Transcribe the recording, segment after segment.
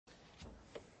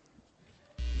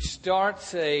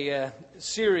start a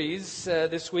series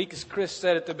this week, as Chris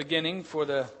said at the beginning, for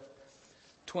the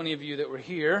 20 of you that were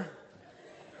here.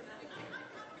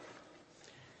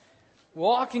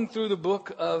 Walking through the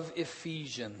book of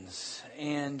Ephesians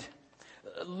and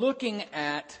looking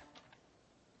at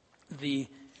the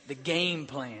game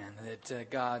plan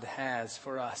that God has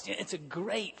for us. It's a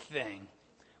great thing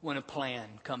when a plan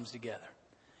comes together.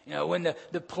 You know, when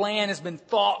the plan has been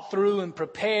thought through and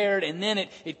prepared, and then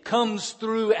it comes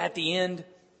through at the end.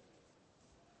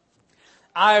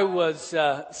 I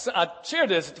shared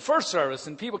this at the first service,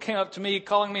 and people came up to me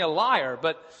calling me a liar,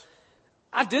 but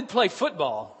I did play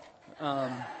football.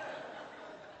 And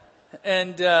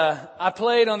I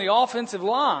played on the offensive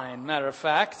line, matter of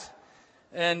fact.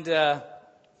 And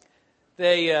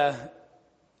this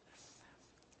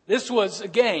was a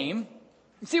game.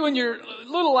 You see, when you're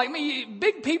little like me,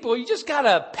 big people, you just got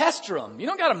to pester them. You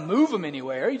don't got to move them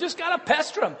anywhere. You just got to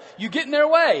pester them. You get in their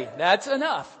way. That's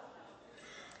enough.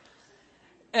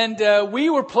 And we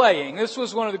were playing. This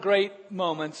was one of the great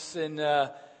moments in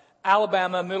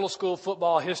Alabama middle school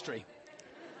football history.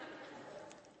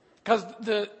 Because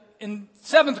in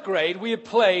 7th grade, we had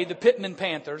played the Pittman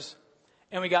Panthers,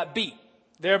 and we got beat,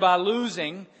 thereby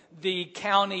losing the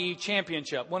county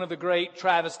championship, one of the great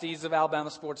travesties of Alabama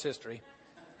sports history.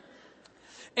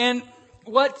 And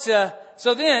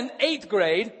so then, 8th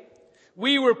grade,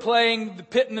 we were playing the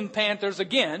Pittman Panthers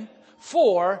again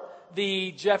for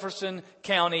the Jefferson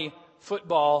County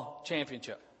football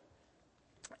championship.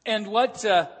 And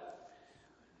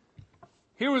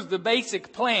here was the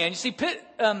basic plan. You see,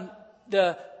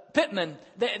 the Pittman,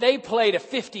 they played a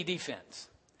 50 defense.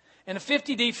 And a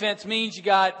 50 defense means you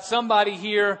got somebody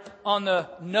here on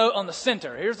the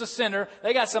center. Here's the center.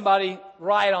 They got somebody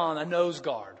right on a nose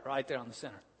guard, right there on the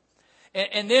center.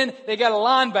 And then they got a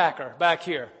linebacker back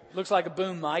here. Looks like a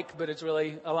boom mic, but it's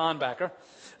really a linebacker.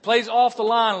 Plays off the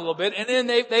line a little bit. And then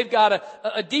they've got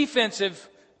a defensive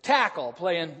tackle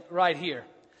playing right here.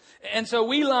 And so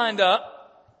we lined up.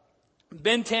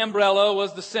 Ben Tambrello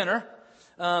was the center.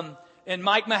 And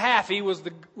Mike Mahaffey was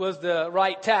the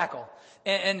right tackle.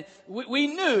 And we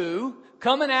knew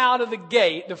coming out of the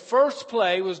gate, the first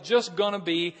play was just going to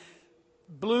be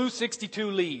blue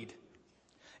 62 lead.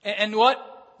 And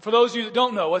for those of you that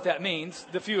don't know what that means,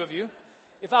 the few of you,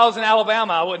 if I was in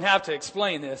Alabama, I wouldn't have to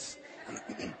explain this.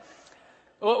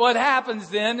 What happens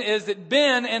then is that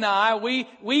Ben and I,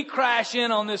 we crash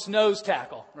in on this nose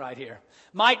tackle right here.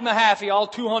 Mike Mahaffey, all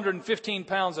 215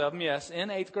 pounds of him, yes, in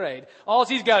 8th grade. All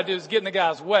he's got to do is get in the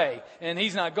guy's way, and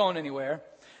he's not going anywhere.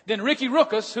 Then Ricky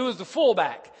Ruckus, who was the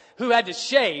fullback, who had to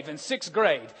shave in 6th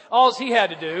grade. All he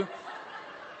had to do,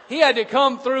 he had to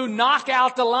come through, knock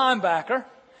out the linebacker.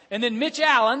 And then Mitch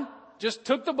Allen just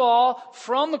took the ball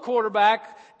from the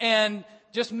quarterback and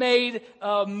just made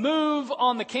a move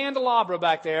on the candelabra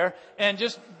back there and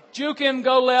just juke him,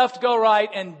 go left, go right,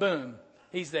 and boom,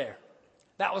 he's there.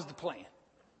 That was the plan.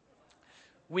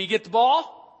 We get the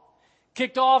ball,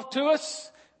 kicked off to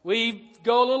us. We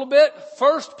go a little bit.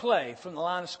 First play from the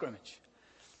line of scrimmage.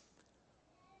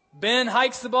 Ben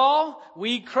hikes the ball.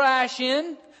 We crash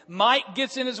in. Mike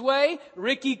gets in his way.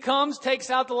 Ricky comes, takes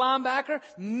out the linebacker.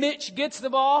 Mitch gets the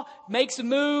ball, makes a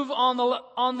move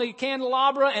on the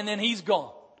candelabra, and then he's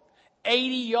gone.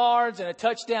 80 yards and a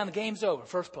touchdown. The game's over.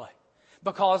 First play.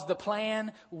 Because the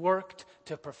plan worked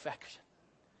to perfection.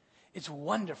 It's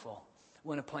wonderful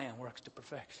when a plan works to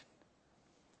perfection.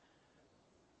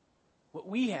 What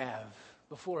we have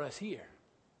before us here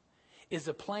is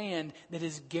a plan that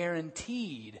is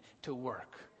guaranteed to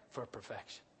work for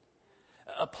perfection.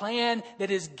 A plan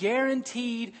that is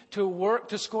guaranteed to work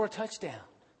to score a touchdown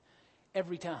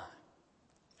every time.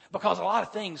 Because a lot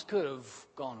of things could have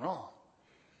gone wrong.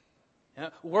 You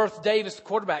know, Worth Davis, the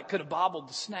quarterback, could have bobbled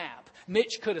the snap.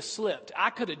 Mitch could have slipped.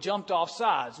 I could have jumped off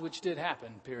sides, which did happen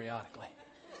periodically.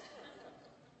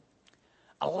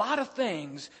 A lot of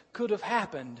things could have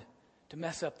happened to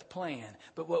mess up the plan.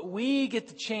 But what we get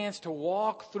the chance to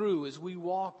walk through as we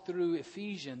walk through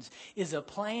Ephesians is a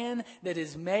plan that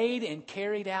is made and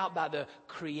carried out by the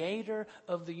creator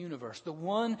of the universe. The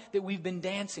one that we've been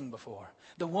dancing before.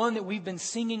 The one that we've been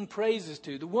singing praises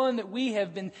to. The one that we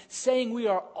have been saying we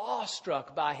are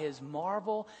awestruck by his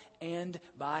marvel and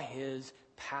by his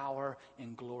power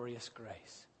and glorious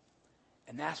grace.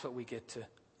 And that's what we get to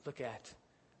look at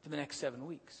for the next 7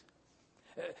 weeks.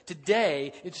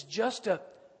 Today, it's just a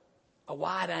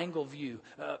wide-angle view.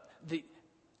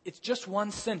 It's just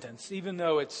one sentence, even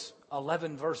though it's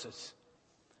 11 verses.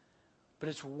 But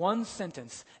it's one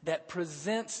sentence that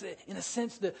presents, in a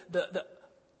sense, the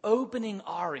opening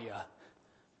aria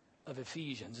of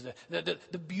Ephesians.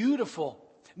 The beautiful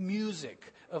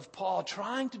music of Paul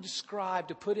trying to describe,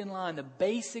 to put in line the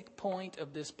basic point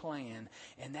of this plan,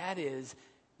 and that is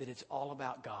that it's all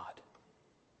about God.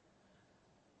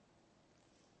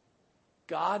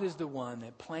 God is the one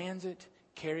that plans it,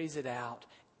 carries it out,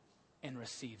 and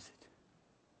receives it.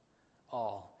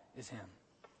 All is Him.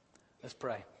 Let's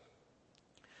pray.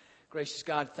 Gracious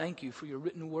God, thank you for your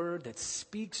written word that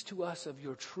speaks to us of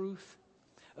your truth,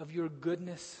 of your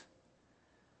goodness,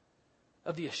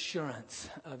 of the assurance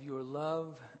of your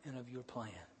love and of your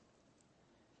plan.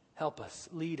 Help us,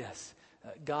 lead us,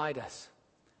 guide us,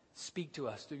 speak to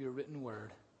us through your written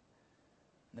word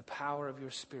and the power of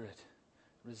your Spirit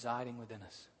residing within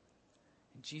us.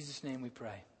 In Jesus' name we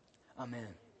pray. Amen.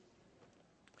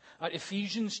 All right,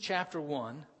 Ephesians chapter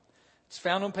 1. It's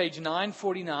found on page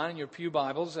 949 in your pew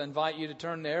Bibles. I invite you to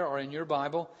turn there, or in your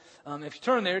Bible. If you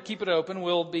turn there, keep it open.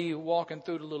 We'll be walking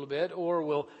through it a little bit, or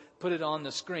we'll put it on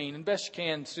the screen. And best you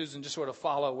can, Susan, just sort of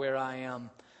follow where I am.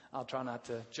 I'll try not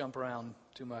to jump around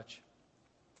too much.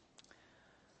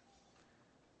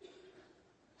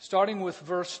 Starting with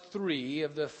verse 3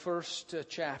 of the first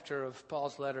chapter of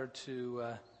Paul's letter to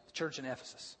the church in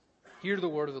Ephesus. Hear the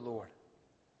word of the Lord.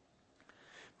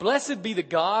 Blessed be the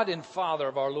God and Father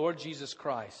of our Lord Jesus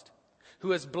Christ, who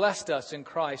has blessed us in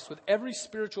Christ with every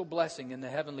spiritual blessing in the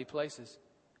heavenly places,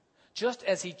 just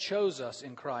as He chose us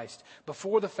in Christ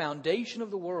before the foundation of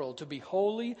the world to be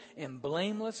holy and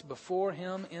blameless before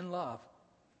Him in love.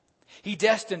 He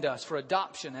destined us for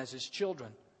adoption as His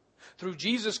children, through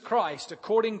Jesus Christ,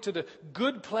 according to the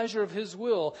good pleasure of His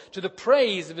will, to the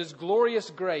praise of His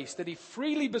glorious grace that He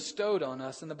freely bestowed on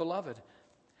us in the Beloved.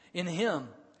 In Him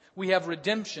we have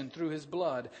redemption through His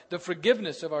blood, the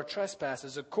forgiveness of our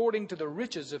trespasses, according to the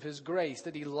riches of His grace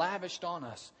that He lavished on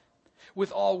us.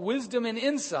 With all wisdom and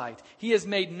insight, He has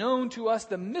made known to us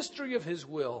the mystery of His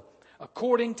will,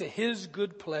 according to His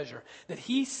good pleasure, that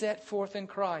He set forth in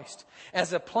Christ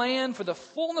as a plan for the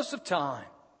fullness of time,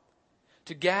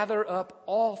 to gather up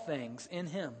all things in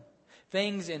Him,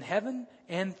 things in heaven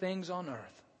and things on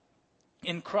earth.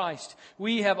 In Christ,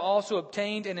 we have also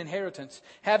obtained an inheritance,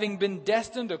 having been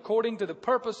destined according to the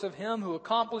purpose of Him who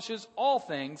accomplishes all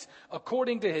things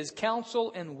according to His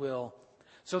counsel and will,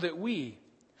 so that we,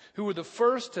 who were the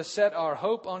first to set our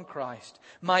hope on Christ,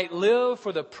 might live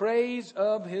for the praise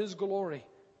of His glory.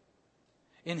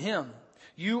 In Him,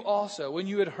 you also, when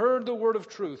you had heard the word of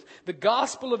truth, the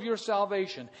gospel of your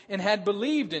salvation, and had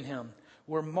believed in Him,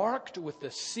 were marked with the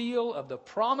seal of the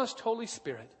promised Holy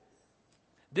Spirit.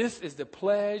 This is the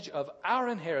pledge of our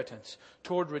inheritance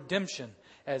toward redemption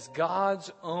as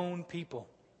God's own people,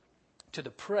 to the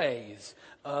praise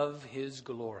of His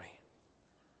glory.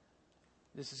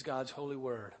 This is God's holy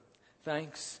word.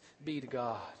 Thanks be to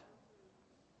God.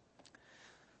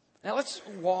 Now let's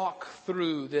walk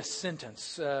through this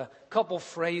sentence, a couple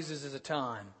phrases at a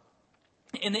time.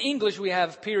 In the English, we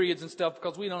have periods and stuff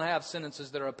because we don't have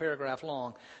sentences that are a paragraph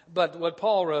long. But what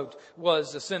Paul wrote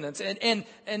was a sentence. And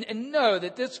know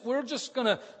that this, we're just going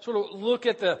to sort of look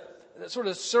at sort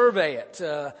of survey it.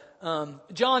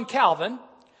 John Calvin,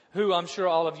 who I'm sure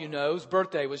all of you know, his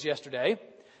birthday was yesterday.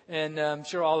 And I'm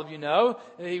sure all of you know,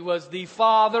 he was the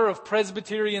father of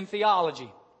Presbyterian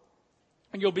theology.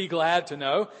 And you'll be glad to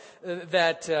know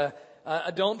that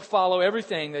I don't follow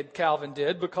everything that Calvin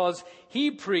did, because he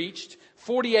preached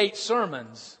 48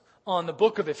 sermons on the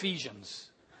book of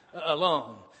Ephesians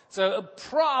alone. So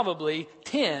probably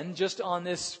 10 just on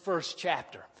this first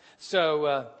chapter.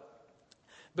 So,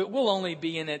 but we'll only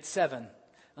be in it 7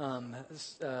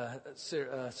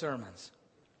 sermons.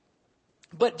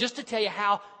 But just to tell you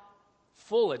how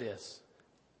full it is.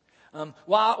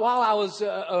 While I was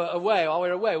away, while we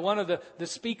were away, one of the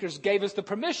speakers gave us the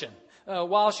permission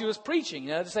while she was preaching,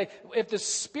 to say, if the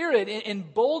Spirit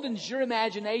emboldens your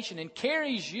imagination and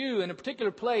carries you in a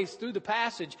particular place through the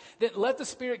passage, then let the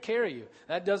Spirit carry you.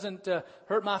 That doesn't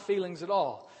hurt my feelings at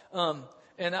all.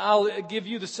 And I'll give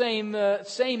you the same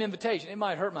invitation. It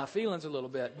might hurt my feelings a little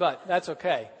bit, but that's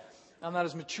okay. I'm not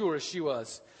as mature as she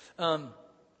was.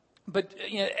 But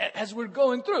as we're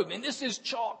going through, this is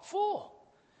chock full.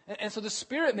 And so the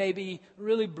Spirit may be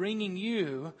really bringing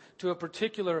you to a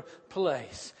particular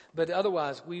place. But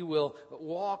otherwise, we will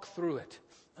walk through it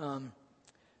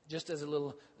just as a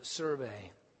little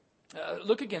survey.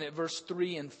 Look again at verse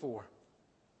 3 and 4.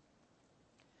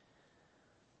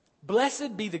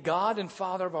 Blessed be the God and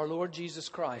Father of our Lord Jesus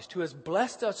Christ, who has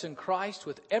blessed us in Christ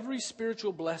with every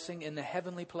spiritual blessing in the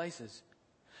heavenly places,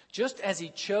 just as He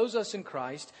chose us in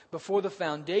Christ before the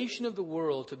foundation of the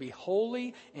world to be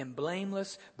holy and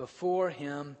blameless before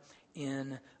Him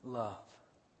in love.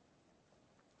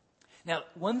 Now,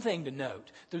 one thing to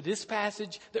note through this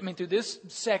passage, through this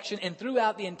section, and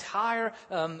throughout the entire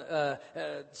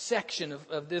section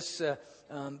of this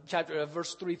chapter, of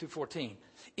verse 3 through 14,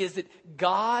 is that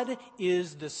God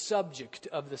is the subject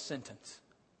of the sentence.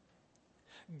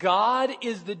 God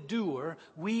is the doer.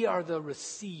 We are the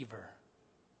receiver.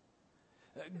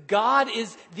 God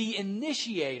is the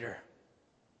initiator.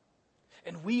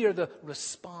 And we are the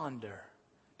responder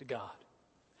to God.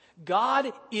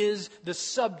 God is the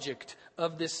subject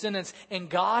of this sentence, and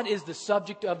God is the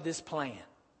subject of this plan.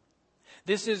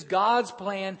 This is God's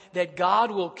plan that God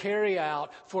will carry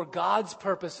out for God's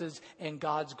purposes and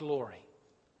God's glory.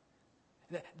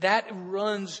 That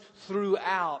runs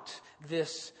throughout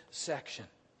this section.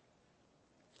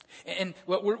 And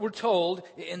what we're told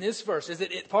in this verse is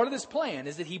that part of this plan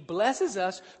is that He blesses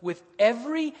us with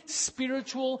every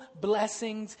spiritual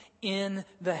blessings in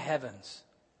the heavens.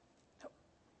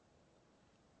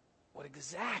 What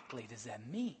exactly does that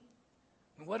mean?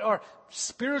 What are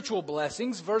spiritual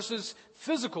blessings versus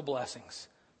physical blessings?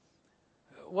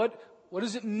 What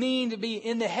does it mean to be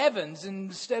in the heavens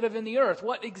instead of in the earth?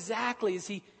 What exactly is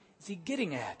he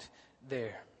getting at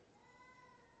there?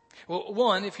 Well,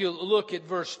 one, if you look at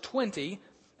verse 20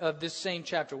 of this same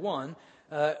chapter 1,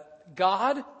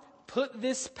 God put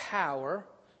this power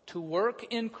to work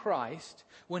in Christ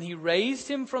when He raised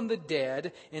Him from the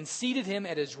dead and seated Him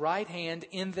at His right hand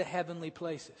in the heavenly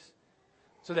places.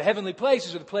 So the heavenly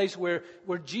places are the place where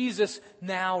Jesus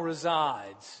now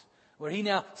resides, where He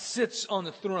now sits on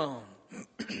the throne.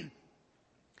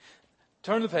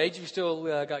 Turn the page, if you still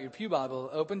got your pew Bible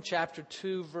open, chapter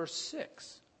 2, verse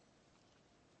 6.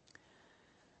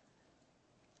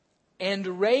 And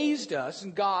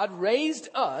God raised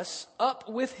us up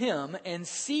with Him and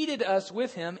seated us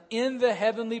with Him in the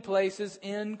heavenly places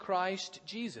in Christ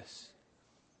Jesus.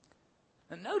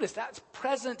 Now notice that's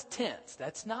present tense.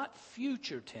 That's not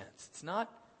future tense. It's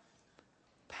not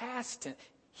past tense.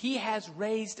 He has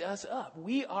raised us up.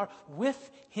 We are with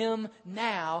Him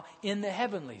now in the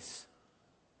heavenlies.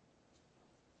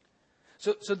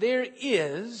 So there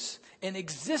is an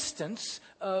existence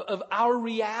of our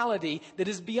reality that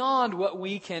is beyond what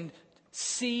we can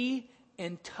see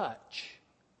and touch.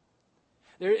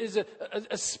 There is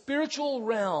a spiritual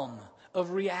realm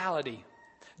of reality,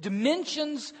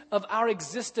 dimensions of our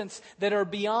existence that are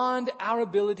beyond our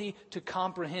ability to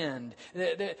comprehend.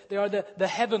 There are the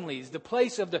heavenlies, the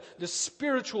place of the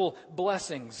spiritual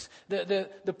blessings,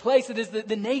 the place that is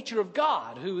the nature of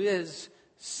God, who is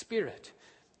Spirit.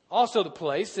 Also the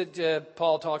place that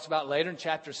Paul talks about later in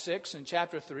chapter 6 and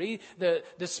chapter 3, the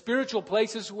spiritual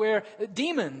places where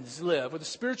demons live, where the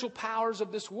spiritual powers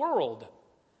of this world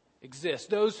exist.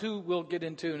 Those who we'll get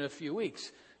into in a few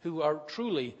weeks, who are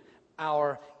truly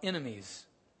our enemies.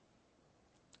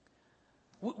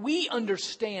 We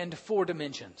understand 4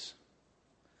 dimensions.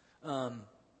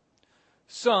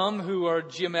 Some who are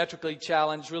geometrically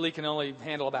challenged really can only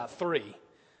handle about 3.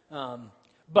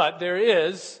 But there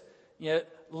is,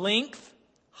 length,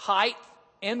 height,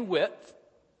 and width.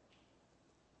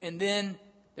 And then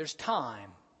there's time.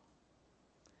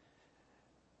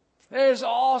 There's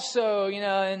also,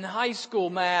 in high school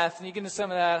math, and you get into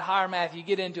some of that higher math, you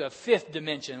get into a 5th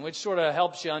dimension, which sort of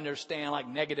helps you understand like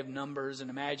negative numbers and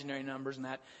imaginary numbers and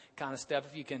that kind of stuff,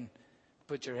 if you can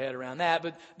put your head around that.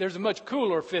 But there's a much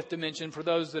cooler 5th dimension for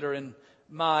those that are in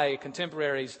my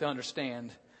contemporaries to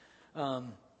understand.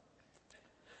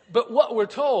 But what we're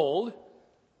told, I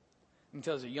can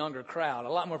tell it's a younger crowd. A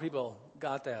lot more people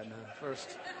got that in the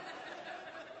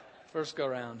first go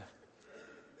round.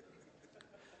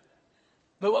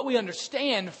 But what we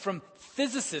understand from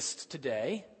physicists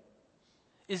today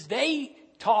is they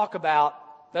talk about,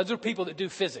 those are people that do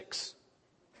physics.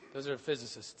 Those are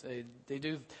physicists. They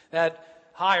do that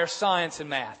higher science and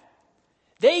math.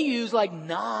 They use like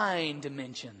 9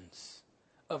 dimensions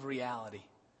of reality,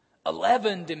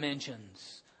 11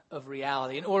 dimensions of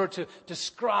reality in order to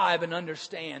describe and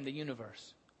understand the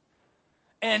universe.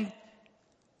 And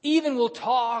even we'll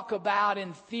talk about,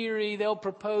 in theory, they'll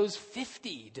propose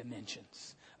 50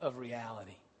 dimensions of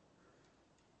reality.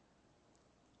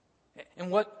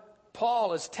 And what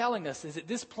Paul is telling us is that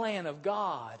this plan of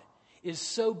God is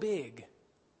so big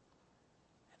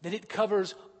that it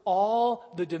covers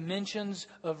all the dimensions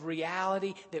of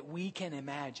reality that we can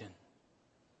imagine.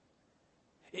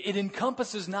 It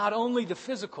encompasses not only the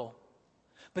physical,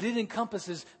 but it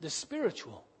encompasses the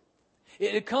spiritual.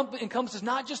 It encompasses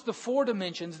not just the 4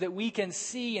 dimensions that we can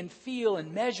see and feel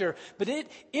and measure, but it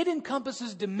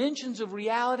encompasses dimensions of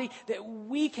reality that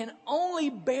we can only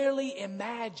barely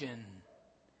imagine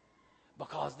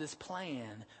because this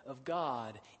plan of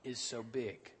God is so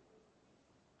big.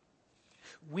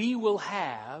 We will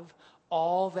have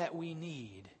all that we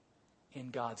need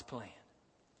in God's plan.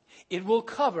 It will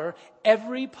cover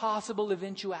every possible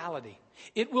eventuality.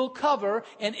 It will cover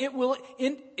and it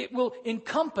will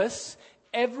encompass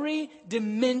every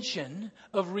dimension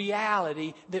of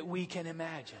reality that we can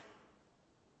imagine.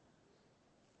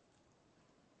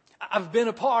 I've been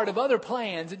a part of other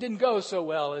plans that didn't go so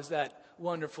well as that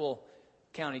wonderful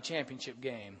county championship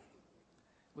game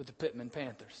with the Pittman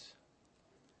Panthers.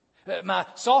 My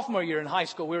sophomore year in high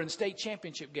school, we were in the state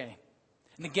championship game.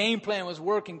 And the game plan was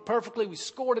working perfectly. We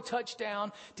scored a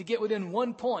touchdown to get within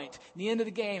 1 point at the end of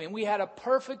the game. And we had a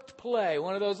perfect play,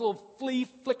 one of those little flea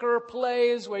flicker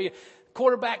plays where you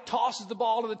quarterback tosses the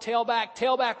ball to the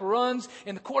tailback runs,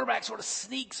 and the quarterback sort of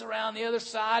sneaks around the other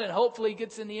side and hopefully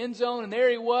gets in the end zone. And there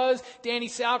he was. Danny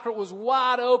Salkert was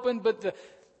wide open, but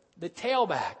the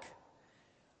tailback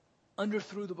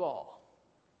underthrew the ball,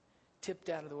 tipped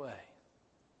out of the way.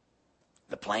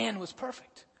 The plan was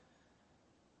perfect,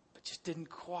 but just didn't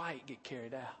quite get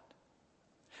carried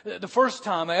out. The first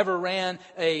time I ever ran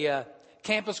a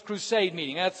Campus Crusade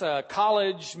meeting. That's a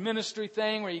college ministry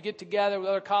thing where you get together with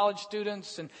other college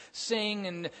students and sing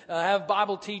and have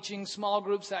Bible teaching, small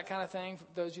groups, that kind of thing, for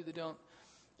those of you that don't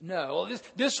know. Well,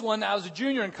 this one, I was a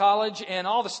junior in college and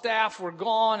all the staff were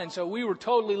gone, and so we were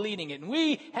totally leading it. And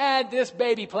we had this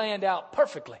baby planned out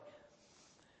perfectly.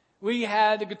 We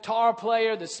had the guitar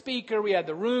player, the speaker, we had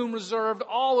the room reserved,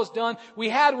 all was done. We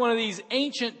had one of these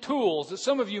ancient tools that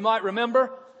some of you might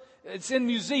remember. It's in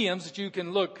museums that you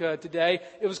can look today.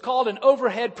 It was called an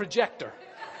overhead projector.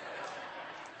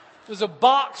 It was a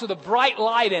box with a bright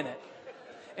light in it.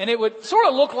 And it would sort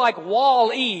of look like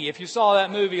Wall-E if you saw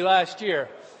that movie last year.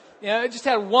 You know, it just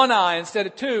had one eye instead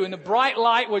of two. And the bright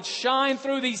light would shine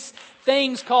through these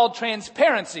things called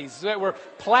transparencies that were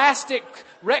plastic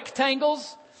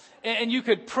rectangles. And you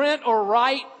could print or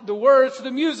write the words to the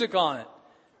music on it.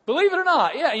 Believe it or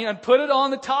not, yeah, you know, put it on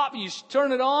the top, you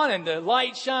turn it on, and the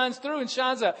light shines through and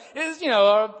shines out. It's, you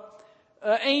know,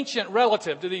 an ancient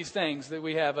relative to these things that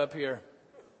we have up here.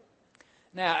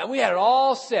 Now, we had it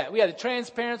all set. We had the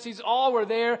transparencies, all were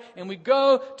there, and we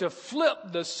go to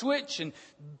flip the switch and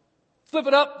flip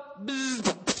it up.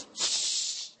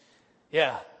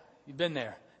 Yeah, you've been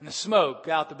there. And the smoke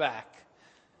out the back.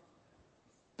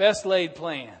 Best laid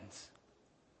plans.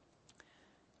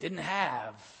 Didn't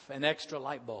have an extra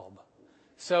light bulb.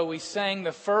 So we sang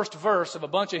the first verse of a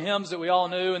bunch of hymns that we all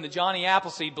knew and the Johnny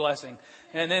Appleseed blessing.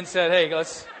 And then said, hey,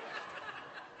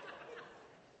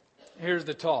 here's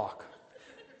the talk.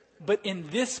 But in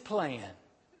this plan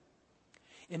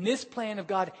of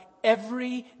God,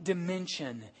 every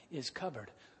dimension is covered.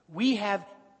 We have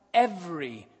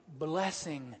every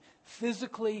blessing,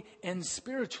 physically and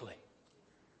spiritually,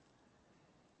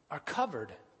 are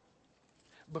covered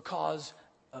because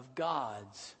of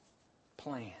God's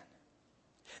plan.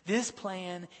 This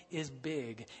plan is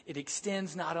big. It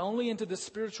extends not only into the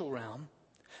spiritual realm,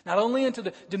 not only into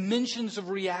the dimensions of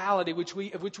reality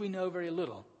of which we know very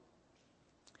little,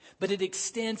 but it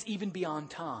extends even beyond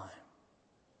time.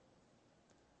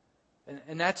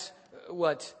 And that's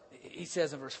what he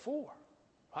says in verse 4.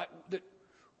 Right? That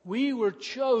we were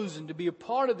chosen to be a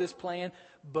part of this plan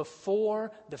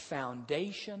before the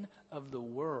foundation of the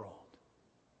world.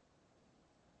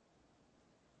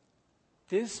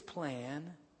 This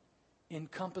plan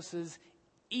encompasses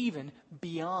even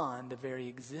beyond the very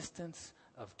existence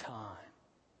of time.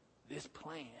 This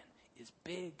plan is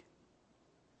big.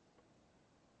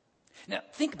 Now,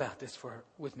 think about this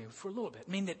with me for a little bit.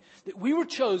 I mean, that we were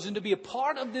chosen to be a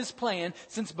part of this plan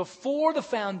since before the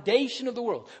foundation of the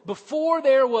world, before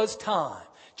there was time.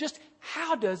 Just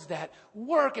how does that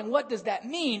work and what does that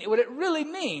mean? What it really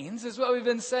means is what we've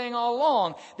been saying all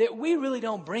along, that we really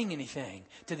don't bring anything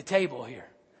to the table here.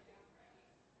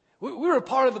 We were a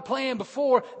part of the plan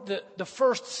before the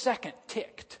first second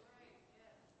ticked.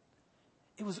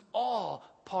 It was all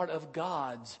part of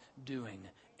God's doing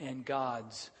and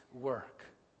God's work.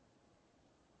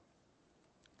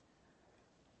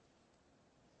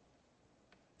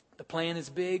 The plan is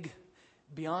big,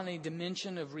 beyond any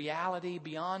dimension of reality,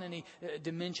 beyond any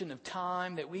dimension of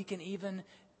time that we can even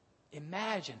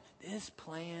imagine. This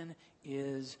plan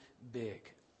is big.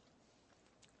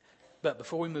 But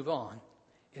before we move on,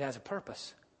 it has a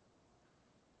purpose.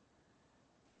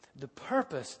 The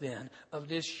purpose then of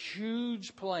this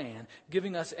huge plan,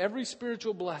 giving us every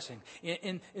spiritual blessing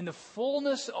in the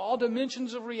fullness, all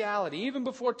dimensions of reality, even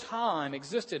before time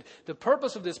existed, the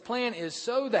purpose of this plan is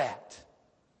so that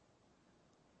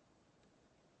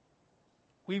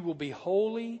we will be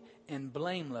holy and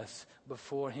blameless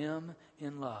before Him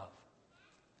in love.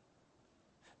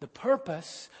 The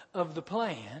purpose of the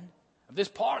plan, this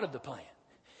part of the plan,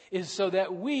 is so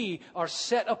that we are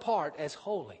set apart as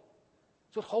holy.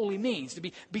 That's what holy means, to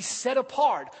be set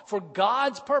apart for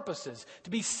God's purposes, to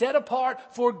be set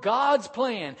apart for God's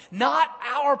plan, not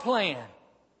our plan,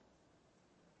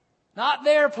 not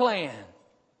their plan,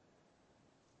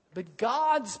 but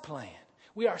God's plan.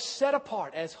 We are set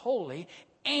apart as holy,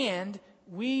 and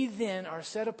we then are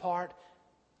set apart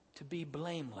to be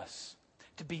blameless,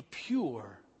 to be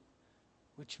pure,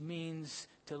 which means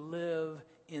to live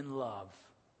in love.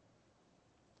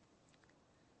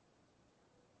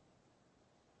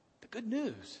 The good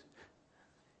news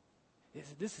is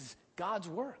that this is God's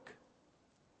work.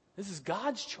 This is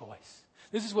God's choice.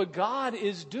 This is what God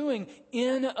is doing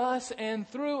in us and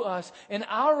through us. And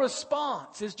our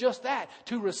response is just that,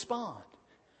 to respond.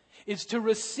 It's to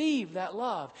receive that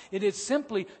love. It is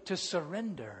simply to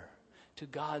surrender to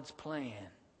God's plan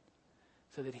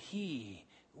so that He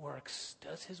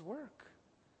does His work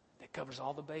that covers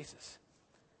all the bases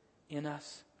in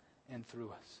us and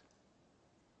through us,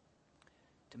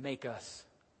 to make us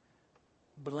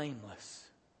blameless,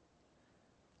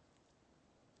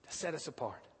 to set us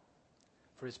apart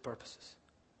for His purposes.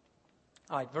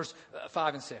 All right, verse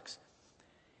 5 and 6.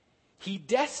 He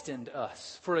destined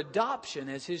us for adoption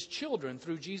as His children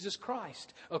through Jesus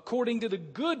Christ, according to the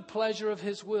good pleasure of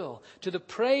His will, to the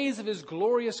praise of His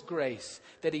glorious grace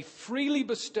that He freely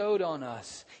bestowed on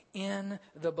us in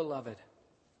the Beloved.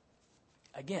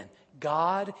 Again,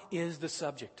 God is the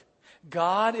subject.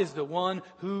 God is the one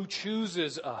who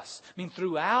chooses us. I mean,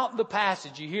 throughout the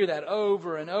passage, you hear that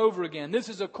over and over again. This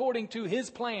is according to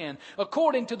His plan,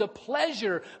 according to the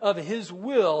pleasure of His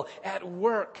will at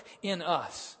work in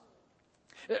us.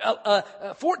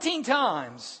 14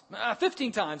 times,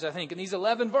 15 times, I think, in these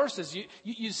 11 verses,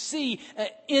 you see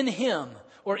in Him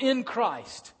or in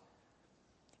Christ,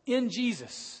 in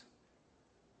Jesus.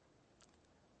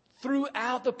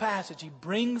 Throughout the passage, He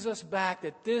brings us back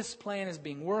that this plan is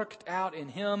being worked out in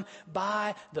Him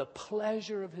by the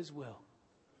pleasure of His will.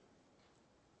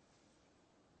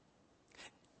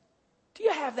 Do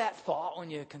you have that thought when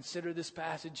you consider this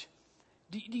passage?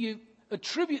 Do you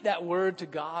attribute that word to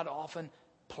God often?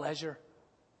 Pleasure.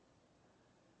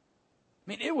 I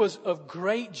mean, it was of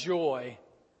great joy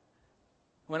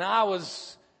when I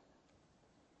was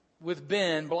with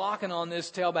Ben blocking on this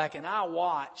tailback and I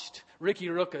watched Ricky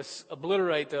Ruckus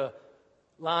obliterate the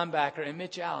linebacker and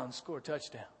Mitch Allen score a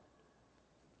touchdown.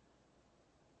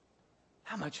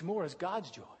 How much more is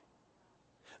God's joy?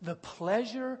 The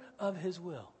pleasure of His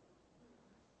will.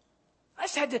 I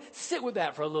just had to sit with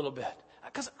that for a little bit,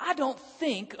 because I don't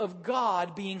think of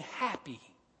God being happy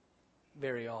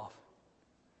very often.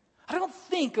 I don't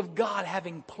think of God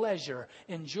having pleasure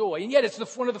and joy. And yet it's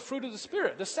one of the fruit of the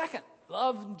Spirit. The second,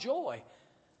 love and joy.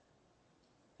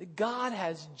 That God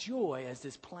has joy as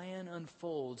this plan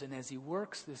unfolds and as He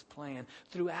works this plan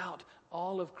throughout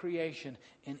all of creation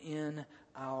and in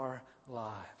our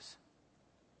lives.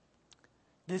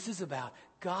 This is about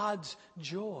God's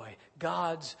joy,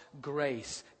 God's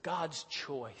grace, God's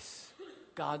choice,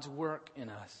 God's work in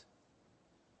us.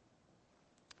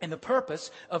 And the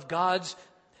purpose of God's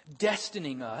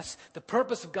destining us, the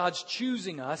purpose of God's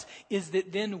choosing us, is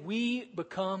that then we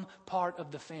become part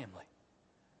of the family.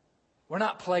 We're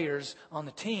not players on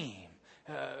the team.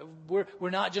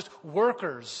 We're not just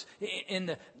workers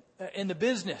in the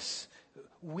business.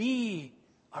 We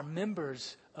are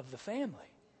members of the family,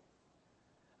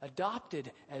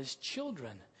 adopted as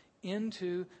children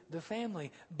into the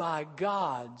family by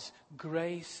God's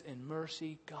grace and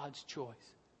mercy, God's choice.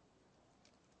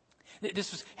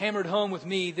 This was hammered home with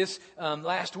me this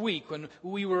last week when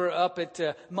we were up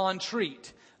at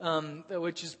Montreat,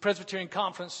 which is Presbyterian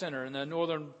Conference Center in the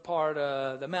northern part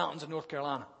of the mountains of North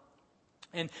Carolina.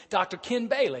 And Dr. Ken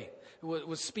Bailey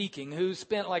was speaking, who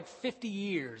spent like 50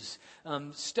 years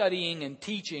studying and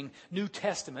teaching New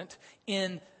Testament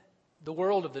in the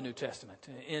world of the New Testament,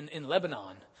 in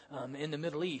Lebanon, in the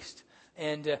Middle East.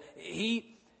 And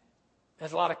he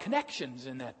has a lot of connections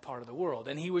in that part of the world.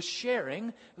 And he was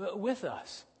sharing with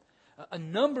us a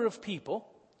number of people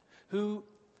who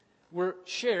were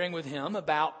sharing with him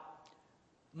about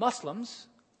Muslims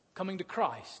coming to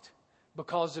Christ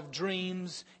because of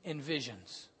dreams and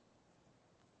visions.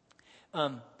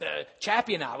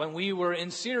 Chappie and I, when we were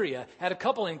in Syria, had a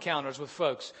couple encounters with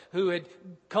folks who had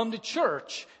come to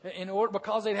church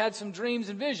because they'd had some dreams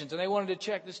and visions, and they wanted to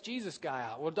check this Jesus guy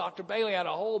out. Well, Dr. Bailey had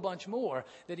a whole bunch more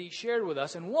that he shared with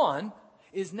us, and one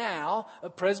is now a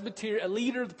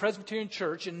leader of the Presbyterian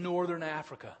Church in Northern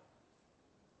Africa.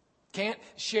 Can't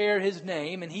share his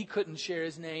name, and he couldn't share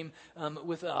his name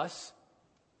with us.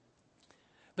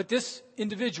 But this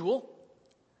individual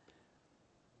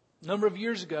a number of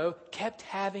years ago, kept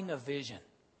having a vision.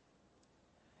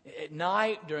 At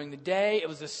night, during the day, it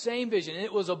was the same vision.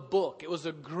 It was a book. It was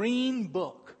a green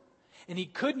book. And he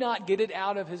could not get it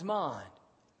out of his mind.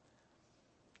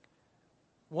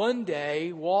 One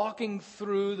day, walking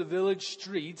through the village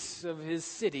streets of his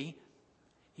city,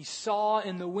 he saw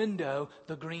in the window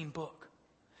the green book.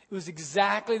 It was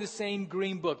exactly the same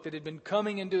green book that had been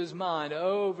coming into his mind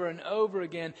over and over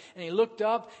again. And he looked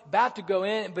up, about to go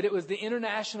in, but it was the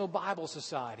International Bible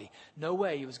Society. No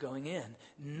way he was going in.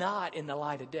 Not in the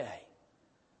light of day.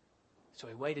 So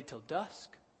he waited till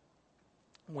dusk,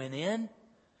 went in,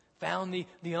 found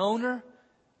the owner,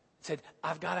 said,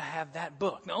 I've got to have that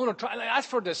book. The owner tried, asked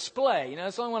for a display.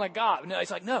 That's the only one I got. No,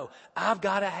 he's like, no, I've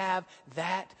got to have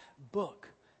that book.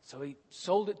 So he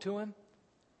sold it to him,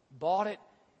 bought it.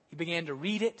 He began to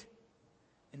read it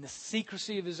in the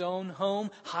secrecy of his own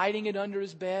home, hiding it under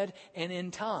his bed, and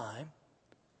in time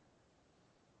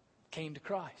came to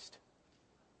Christ.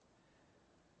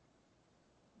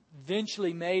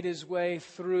 Eventually made his way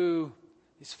through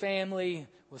his family,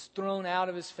 was thrown out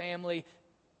of his family,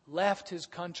 left his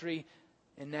country,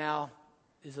 and now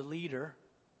is a leader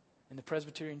in the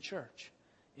Presbyterian Church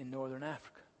in Northern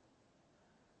Africa.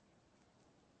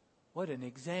 What an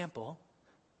example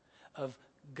of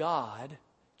God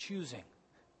choosing,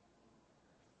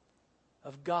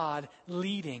 of God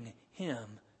leading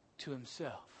him to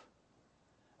himself,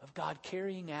 of God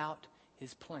carrying out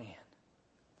his plan.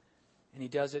 And he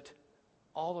does it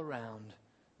all around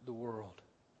the world.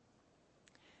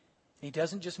 And he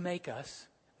doesn't just make us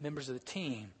members of the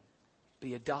team, but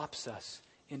he adopts us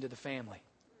into the family.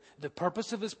 The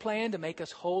purpose of his plan to make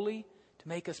us holy, to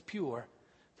make us pure,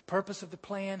 the purpose of the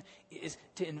plan is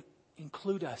to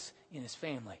include us in his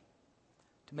family,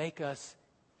 to make us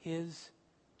his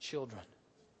children.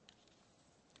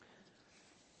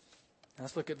 Now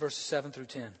let's look at verses 7 through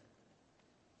 10.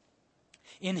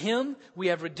 In him we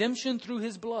have redemption through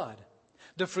his blood,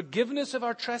 the forgiveness of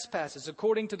our trespasses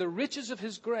according to the riches of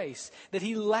his grace that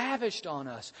he lavished on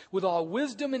us with all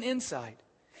wisdom and insight.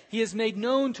 He has made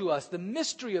known to us the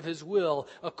mystery of his will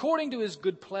according to his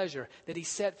good pleasure that he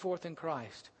set forth in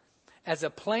Christ as a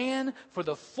plan for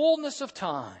the fullness of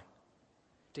time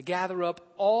to gather up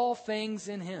all things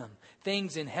in him,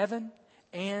 things in heaven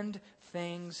and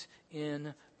things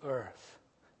in earth.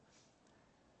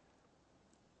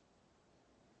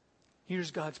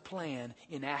 Here's God's plan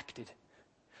enacted,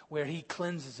 where he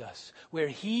cleanses us, where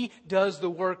he does the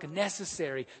work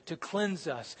necessary to cleanse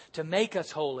us, to make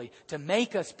us holy, to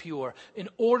make us pure, in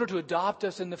order to adopt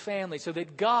us in the family, so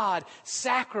that God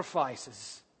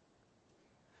sacrifices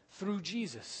through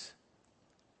Jesus,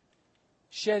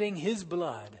 shedding his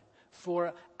blood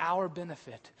for our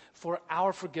benefit, for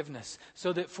our forgiveness,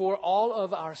 so that for all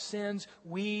of our sins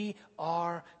we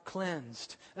are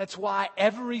cleansed. That's why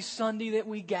every Sunday that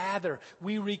we gather,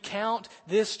 we recount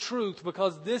this truth,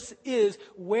 because this is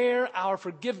where our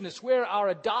forgiveness, where our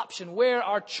adoption, where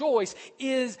our choice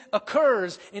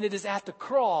occurs, and it is at the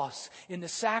cross, in the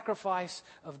sacrifice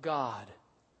of God,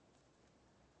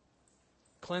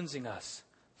 cleansing us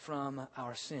from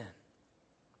our sin.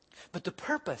 But the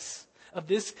purpose of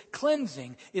this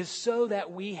cleansing is so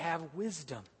that we have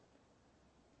wisdom.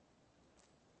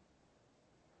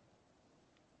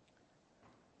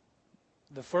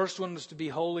 The first one was to be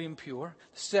holy and pure.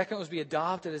 The second was to be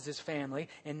adopted as his family.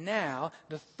 And now,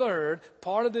 the third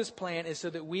part of this plan is so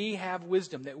that we have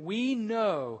wisdom, that we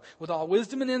know with all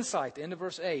wisdom and insight, the end of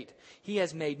verse 8, he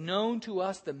has made known to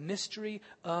us the mystery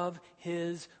of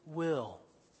his will.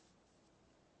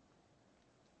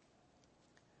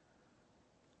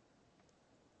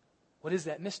 What is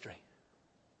that mystery?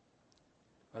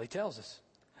 Well, he tells us.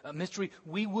 A mystery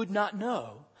we would not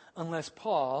know unless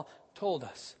Paul told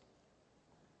us.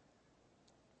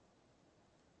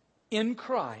 In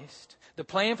Christ, the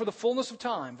plan for the fullness of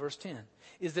time, verse 10,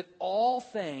 is that all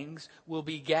things will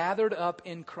be gathered up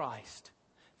in Christ.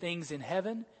 Things in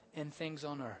heaven and things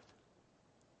on earth.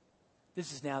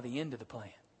 This is now the end of the plan.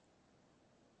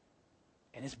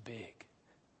 And it's big.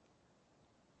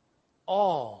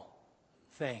 All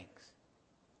things.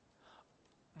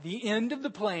 The end of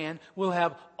the plan will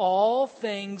have all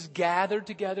things gathered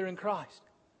together in Christ.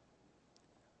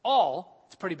 All,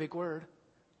 it's a pretty big word.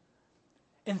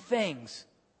 And things,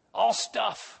 all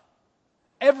stuff,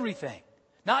 everything.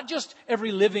 Not just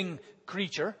every living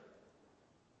creature.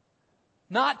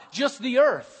 Not just the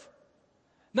earth.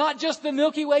 Not just the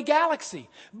Milky Way galaxy.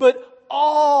 But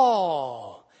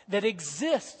all that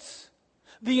exists.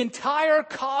 The entire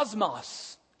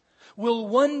cosmos will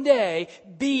one day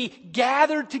be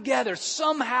gathered together,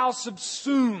 somehow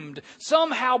subsumed,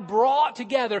 somehow brought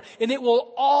together, and it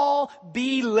will all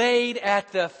be laid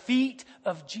at the feet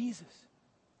of Jesus.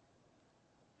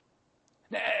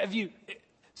 Now, have you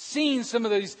seen some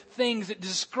of these things that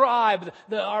describe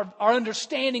our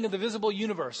understanding of the visible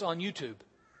universe on YouTube?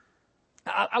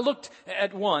 I looked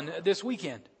at one this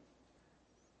weekend.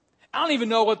 I don't even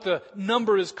know what the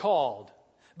number is called,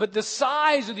 but the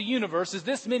size of the universe is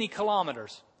this many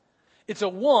kilometers. It's a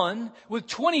 1 with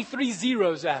 23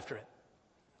 zeros after it.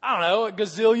 I don't know, a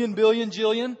gazillion, billion,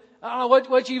 jillion. I don't know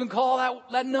what you even call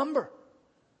that number.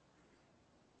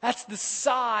 That's the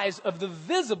size of the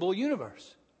visible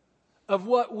universe, of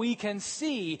what we can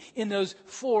see in those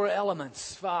 5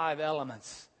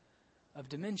 elements of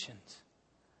dimensions.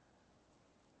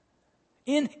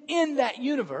 In that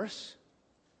universe,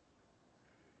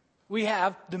 we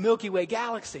have the Milky Way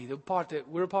galaxy, the part that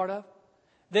we're a part of,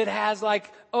 that has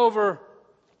like over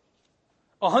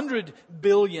 100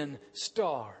 billion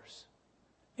stars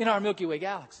in our Milky Way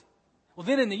galaxy. Well,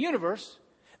 then in the universe,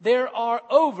 there are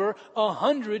over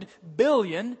 100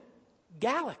 billion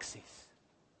galaxies.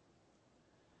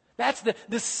 That's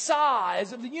the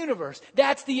size of the universe.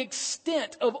 That's the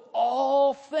extent of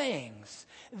all things.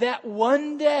 That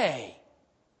one day,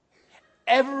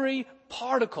 every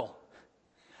particle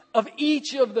of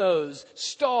each of those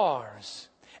stars,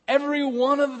 every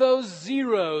one of those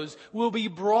zeros will be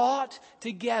brought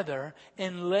together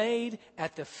and laid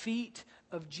at the feet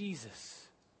of Jesus.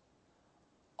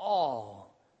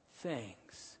 All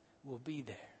things will be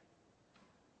there.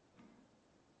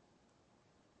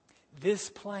 This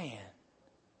plan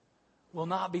will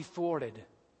not be thwarted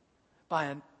by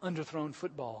an underthrown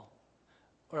football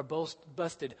or a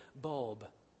busted bulb.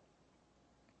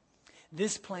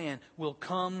 This plan will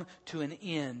come to an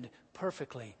end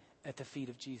perfectly at the feet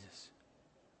of Jesus.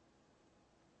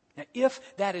 Now, if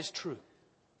that is true,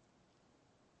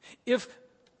 if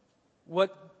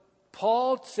what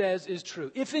Paul says is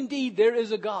true, if indeed there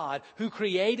is a God who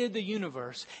created the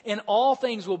universe and all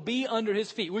things will be under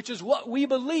His feet, which is what we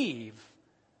believe,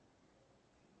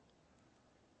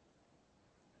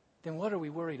 then what are we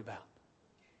worried about?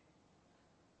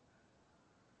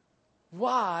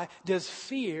 Why does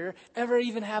fear ever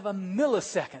even have a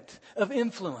millisecond of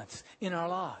influence in our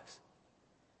lives?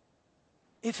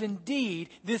 If indeed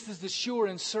this is the sure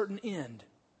and certain end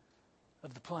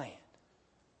of the plan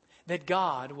that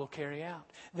God will carry out,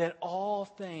 that all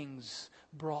things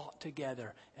brought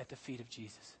together at the feet of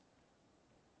Jesus.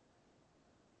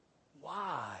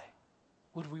 Why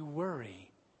would we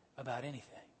worry about anything?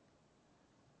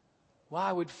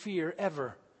 Why would fear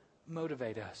ever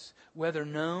motivate us, whether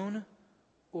known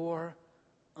or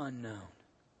unknown?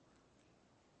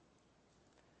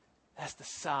 That's the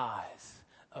size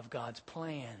of God's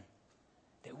plan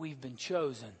that we've been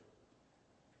chosen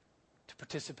to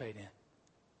participate in,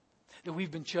 that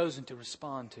we've been chosen to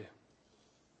respond to.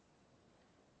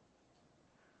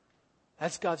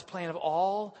 That's God's plan of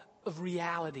all of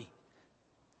reality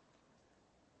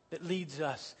that leads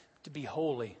us to be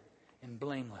holy and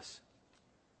blameless.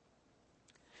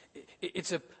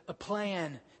 It's a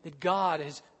plan that God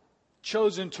has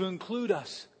chosen to include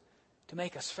us, to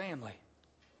make us family.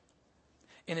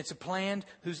 And it's a plan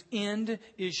whose end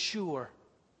is sure,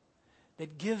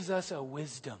 that gives us a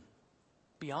wisdom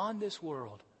beyond this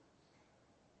world,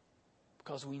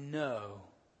 because we know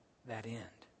that end.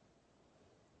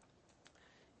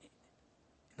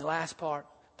 In the last part,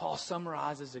 Paul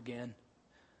summarizes again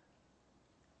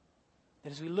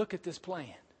that as we look at this plan,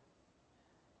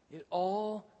 it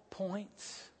all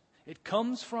points, it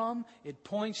comes from, it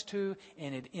points to,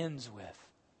 and it ends with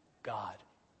God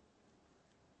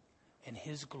and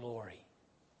His glory.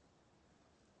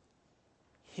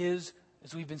 His,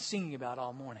 as we've been singing about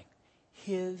all morning,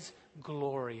 His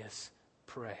glorious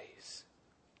praise.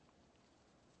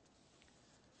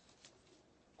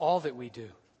 All that we do,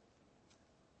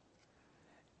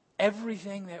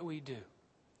 everything that we do,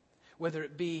 whether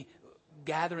it be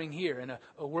gathering here in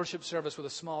a worship service with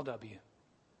a small W,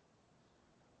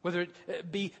 whether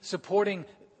it be supporting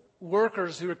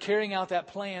workers who are carrying out that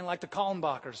plan like the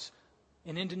Kalmbachers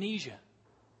in Indonesia,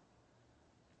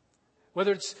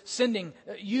 whether it's sending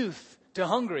youth to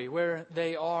Hungary where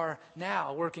they are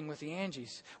now working with the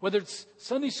Angies, whether it's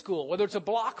Sunday school, whether it's a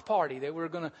block party that we're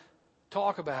going to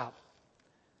talk about,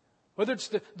 whether it's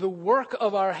the work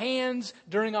of our hands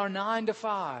during our 9 to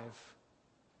 5,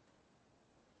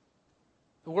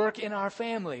 the work in our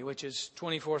family, which is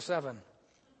 24/7.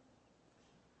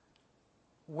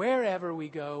 Wherever we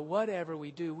go, whatever we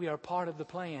do, we are part of the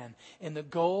plan. And the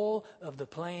goal of the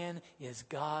plan is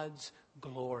God's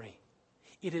glory.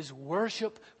 It is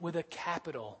worship with a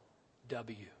capital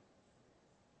W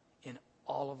in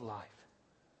all of life.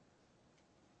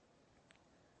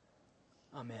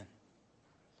 Amen.